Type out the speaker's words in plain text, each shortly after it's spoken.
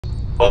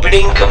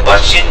Opening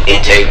combustion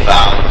intake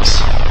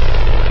valves.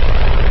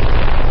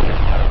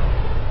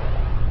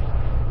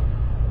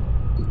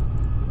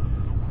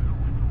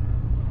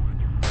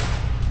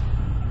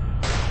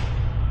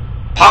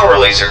 Power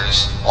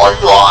lasers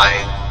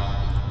online.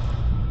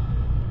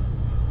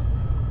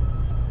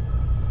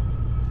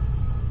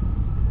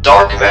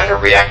 Dark matter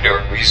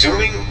reactor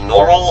resuming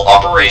normal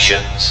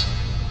operations.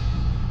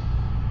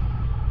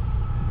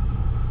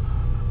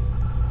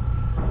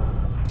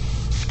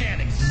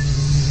 Scanning.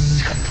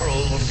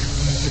 Control.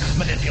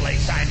 Manipulate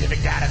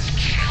scientific data.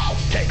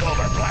 Take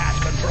over.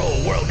 Blast.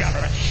 Control. World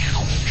government.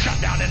 Shut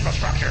down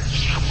infrastructure.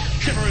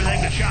 Ship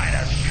everything to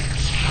China.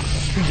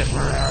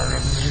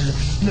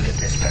 Look at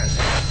this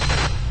person.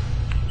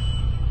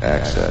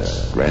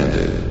 Access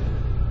granted.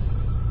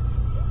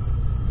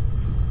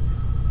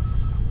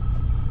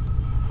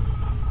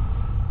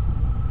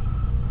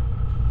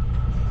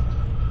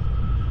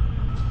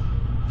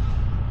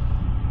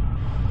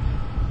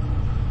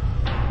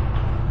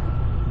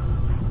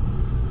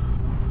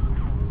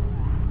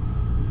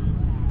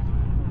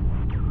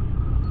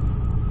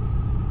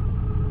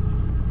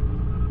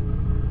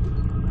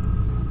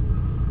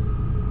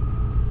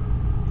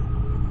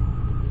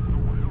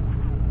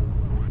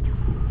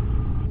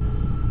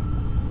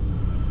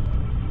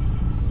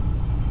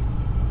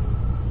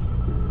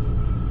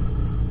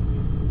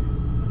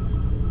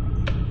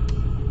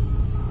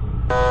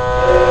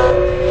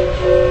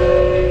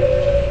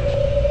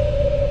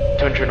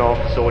 Attention all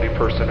facility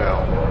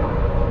personnel.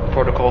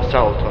 Protocol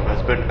Salatum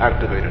has been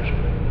activated.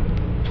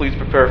 Please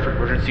prepare for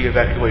emergency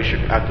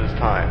evacuation at this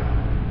time.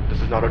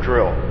 This is not a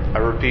drill. I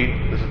repeat,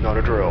 this is not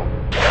a drill.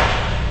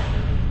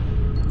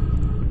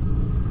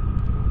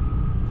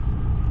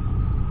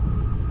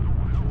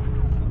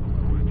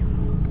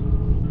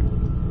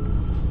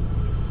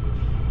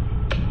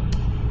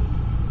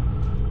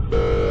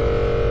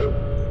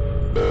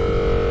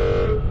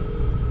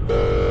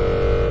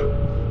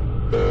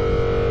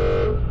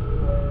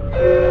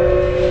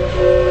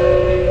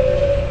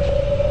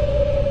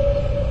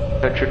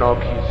 Attention all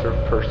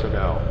key-serve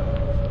personnel.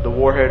 The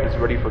Warhead is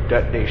ready for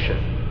detonation.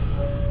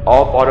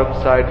 All bottom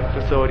side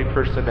facility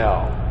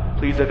personnel,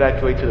 please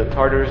evacuate to the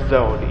Tartarus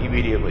zone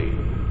immediately.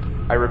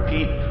 I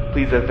repeat,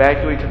 please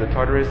evacuate to the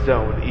Tartarus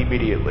zone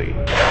immediately.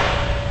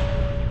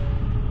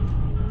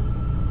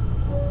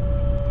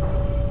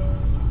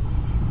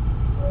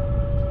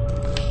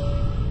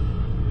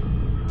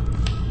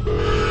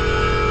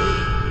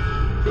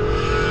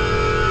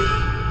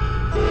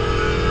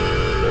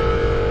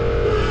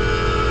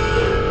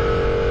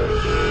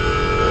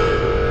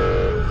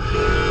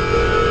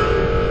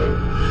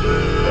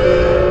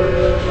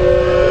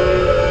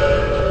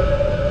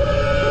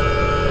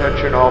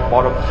 Attention all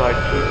bottom side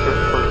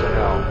key-serve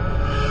personnel.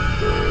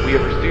 We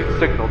have received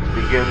signal to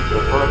begin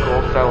the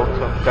Protocol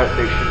Salatum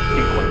detonation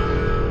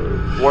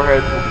sequence.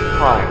 Warheads will be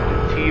primed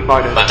in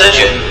T-minus...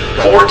 Attention!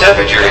 Core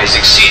temperature is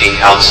exceeding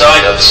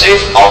outside of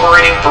safe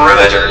operating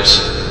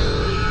perimeters.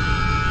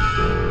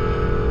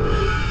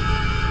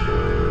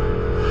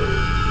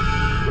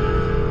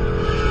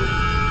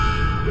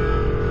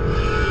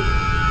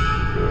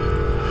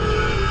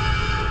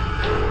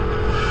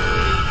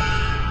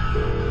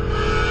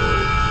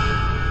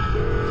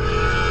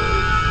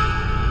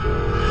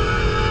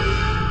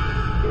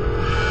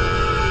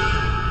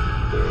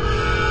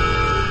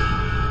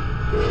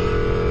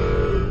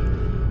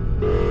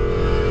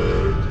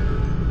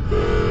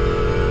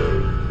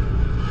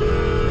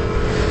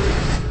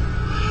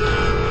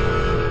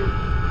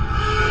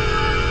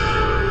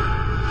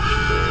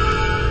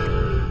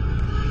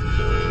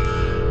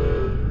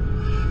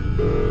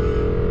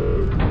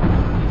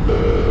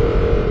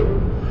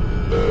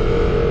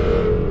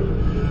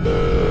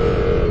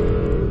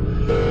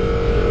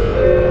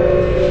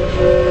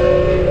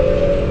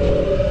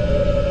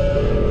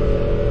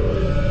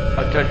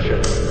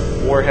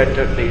 Attention, Warhead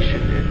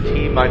detonation in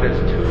T-minus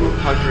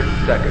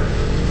 200 seconds.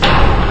 I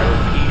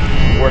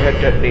repeat,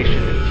 Warhead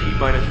detonation in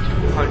T-minus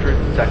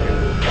 200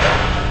 seconds.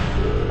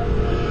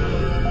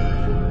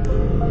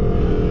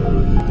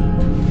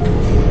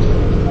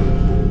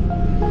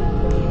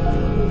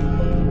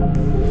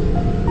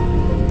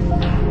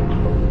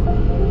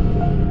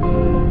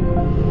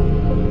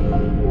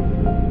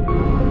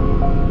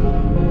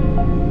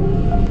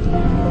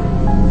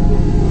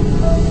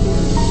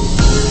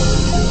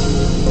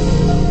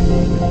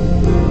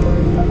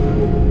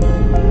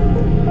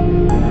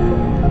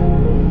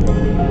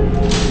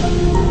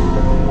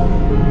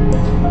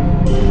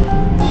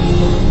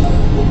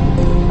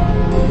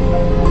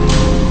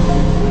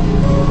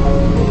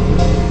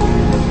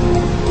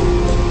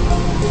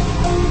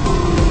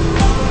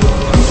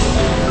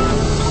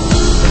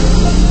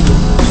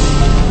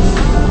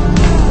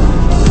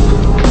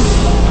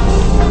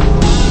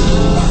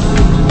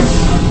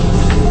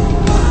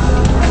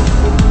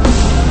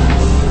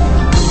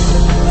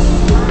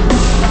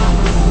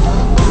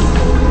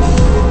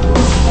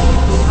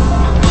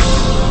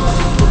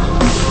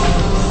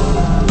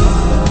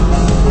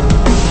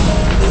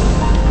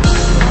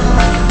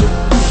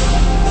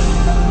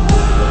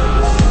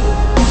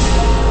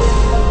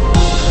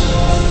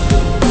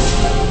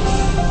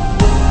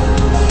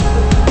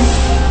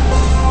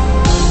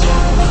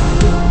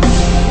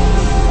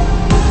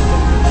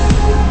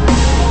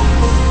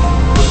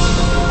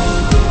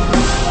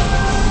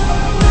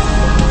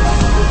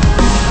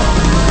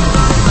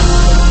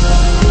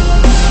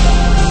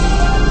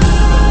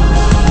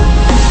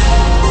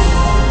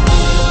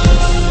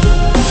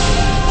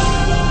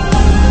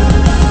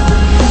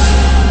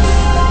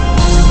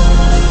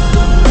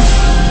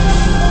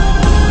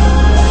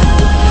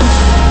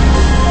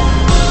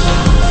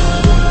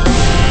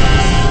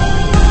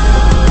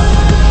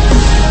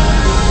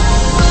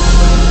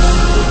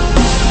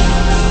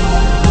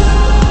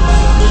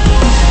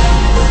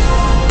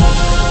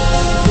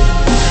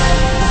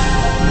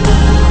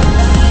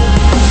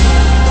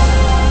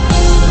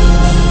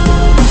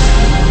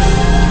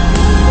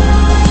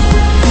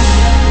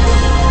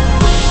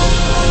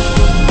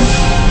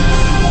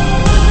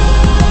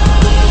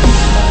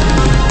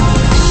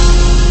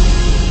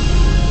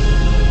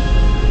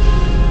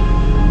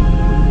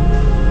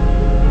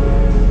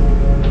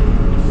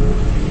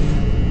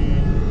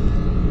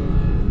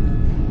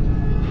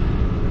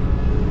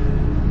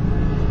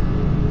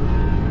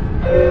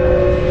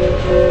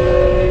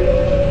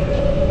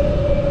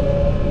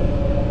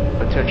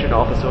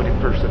 all facility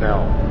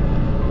personnel.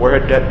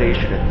 Warhead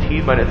detonation in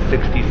T-minus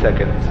 60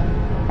 seconds.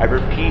 I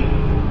repeat,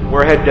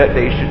 warhead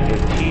detonation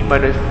in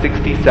T-minus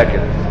 60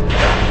 seconds.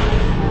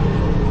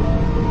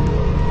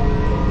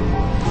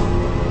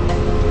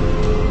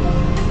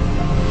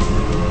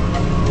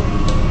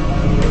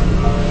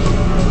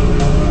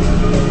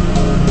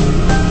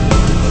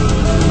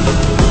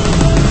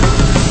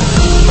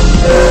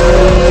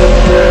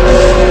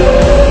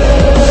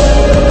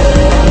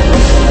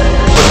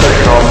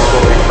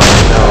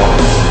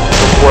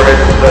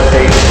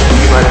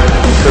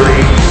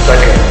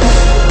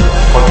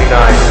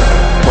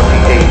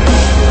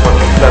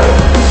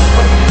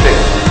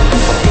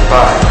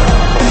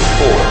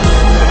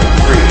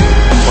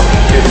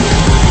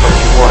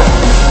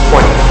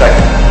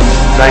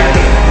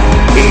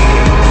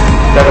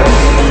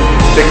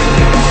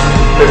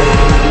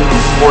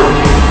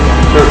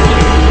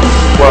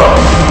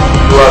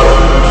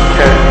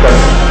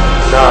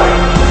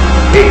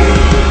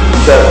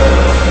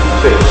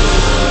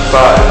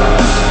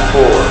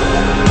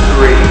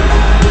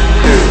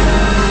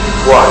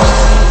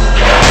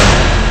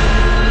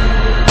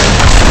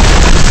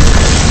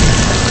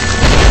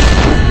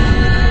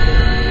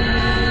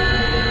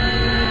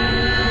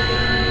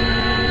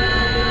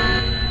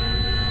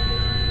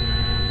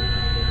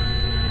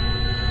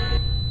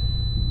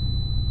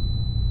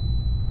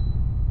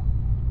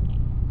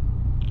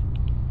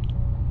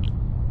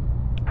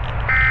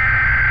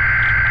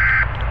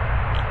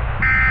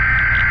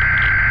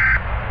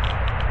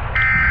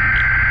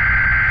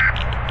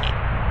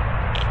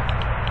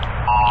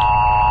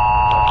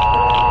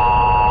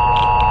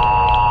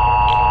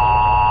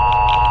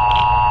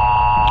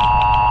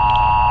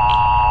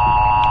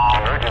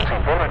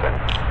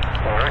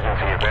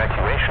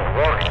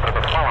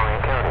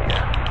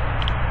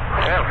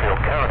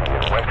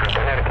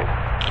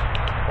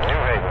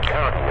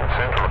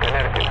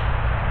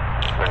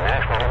 The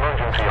National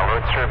Emergency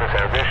Alert Service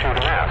has issued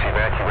a mass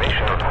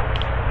evacuation of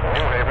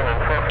New Haven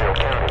and Fairfield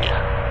counties.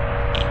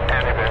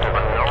 An event of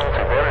unknown